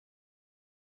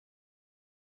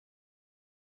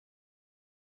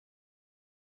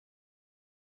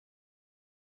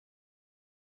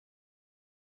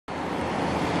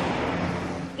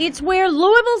It's where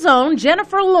Louisville's own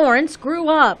Jennifer Lawrence grew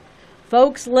up.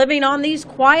 Folks living on these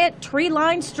quiet,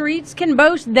 tree-lined streets can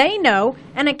boast they know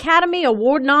an Academy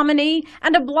Award nominee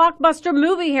and a blockbuster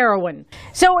movie heroine.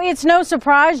 So it's no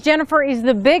surprise Jennifer is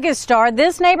the biggest star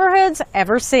this neighborhood's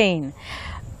ever seen.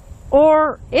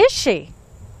 Or is she?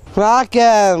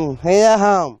 Welcome. You're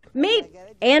home. Meet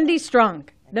Andy Strunk,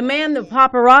 the man the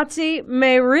paparazzi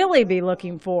may really be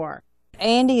looking for.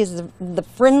 Andy is the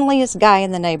friendliest guy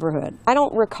in the neighborhood. I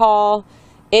don't recall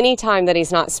any time that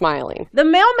he's not smiling. The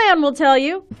mailman will tell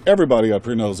you. Everybody up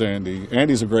here knows Andy.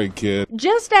 Andy's a great kid.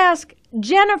 Just ask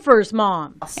Jennifer's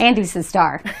mom. Andy's the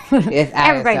star. Yes,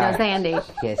 Everybody knows Andy.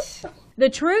 Yes. The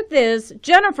truth is,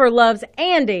 Jennifer loves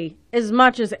Andy as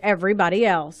much as everybody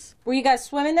else. Were you guys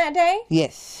swimming that day?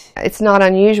 Yes. It's not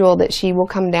unusual that she will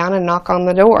come down and knock on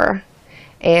the door.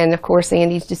 And of course,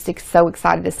 Andy's just so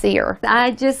excited to see her. I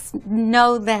just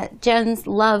know that Jen's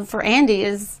love for Andy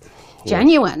is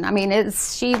genuine. I mean,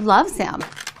 she loves him.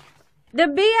 The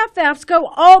BFFs go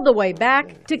all the way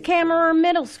back to Kammerer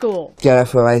Middle School.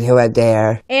 Jennifer was right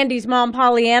there. Andy's mom,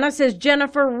 Pollyanna, says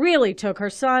Jennifer really took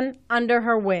her son under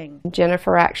her wing.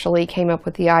 Jennifer actually came up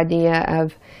with the idea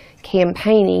of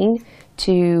campaigning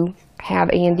to have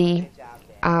Andy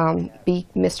be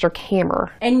Mr.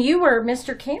 Kammerer. And you were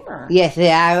Mr. Kammerer. Yes,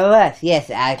 I was. Yes,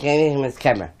 I came in with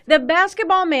camera. The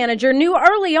basketball manager knew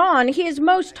early on his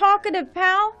most talkative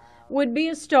pal would be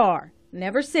a star.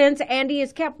 Never since, Andy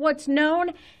has kept what's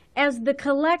known as the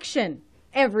collection.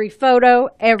 Every photo,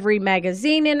 every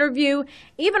magazine interview,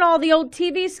 even all the old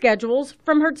TV schedules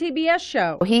from her TBS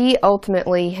show. He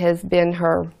ultimately has been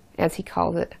her, as he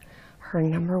calls it, her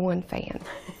 #1 fan.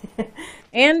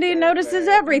 Andy notices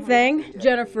everything.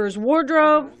 Jennifer's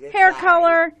wardrobe, hair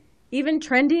color, even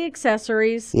trendy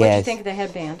accessories. Yes. What do you think of the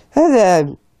headband?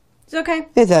 It's okay.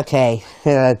 It's okay.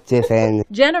 It's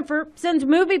different. Jennifer sends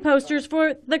movie posters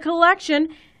for the collection.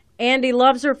 Andy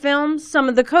loves her films. Some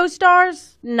of the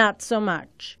co-stars, not so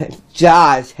much.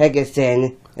 Josh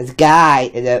Higginson, this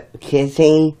guy is a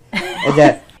kissing.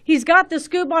 He's got the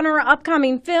scoop on her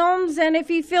upcoming films, and if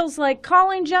he feels like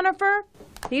calling Jennifer,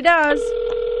 he does.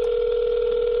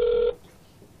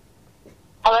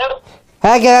 Hello?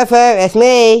 Hi, Jennifer. It's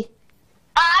me.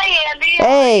 Hi, Andy. How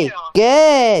Hey, are you?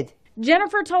 good.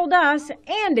 Jennifer told us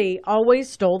Andy always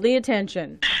stole the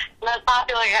attention. Most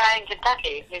popular guy in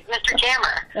Kentucky. He's Mr.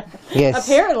 Kammerer. Yes.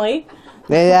 Apparently.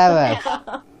 They love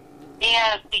us. He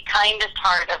has the kindest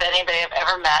heart of anybody I've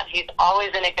ever met. He's always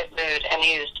in a good mood, and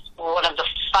he's one of the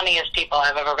funniest people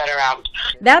I've ever been around.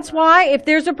 That's why if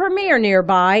there's a premiere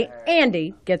nearby,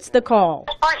 Andy gets the call.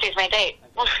 Of course, he's my date.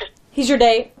 He's your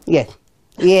date. Yes.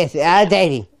 Yes, I'm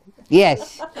dating.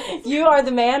 Yes. You are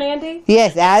the man, Andy?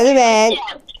 Yes, I'm the man.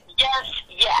 Yes.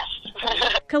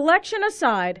 Collection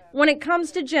aside, when it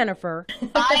comes to Jennifer,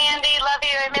 Bye, Andy. Love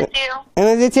you. I miss you.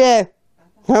 I'm the too.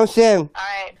 Home soon. All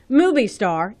right. movie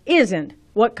star isn't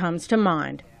what comes to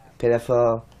mind.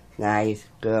 Beautiful, nice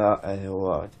girl of the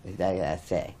world, is that what I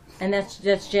say? And that's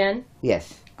Jen?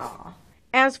 Yes.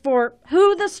 As for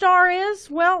who the star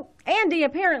is, well, Andy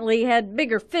apparently had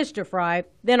bigger fish to fry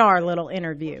than our little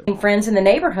interview. Friends in the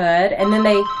neighborhood, and then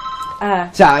they...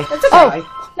 Sorry. That's okay.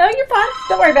 No, you're fine.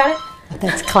 Don't worry about it.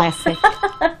 That's classic.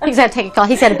 He's got to take a call.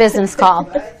 He's had a business call.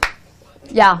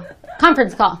 Yeah.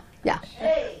 Conference call. Yeah.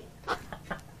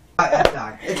 I'm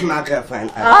sorry. It's my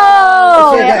girlfriend.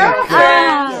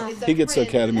 He gets the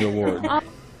Academy Award.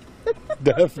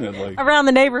 Definitely. Around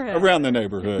the neighborhood. Around the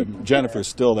neighborhood. Jennifer's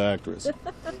still the actress.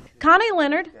 Connie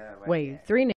Leonard, Wave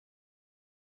 3 News.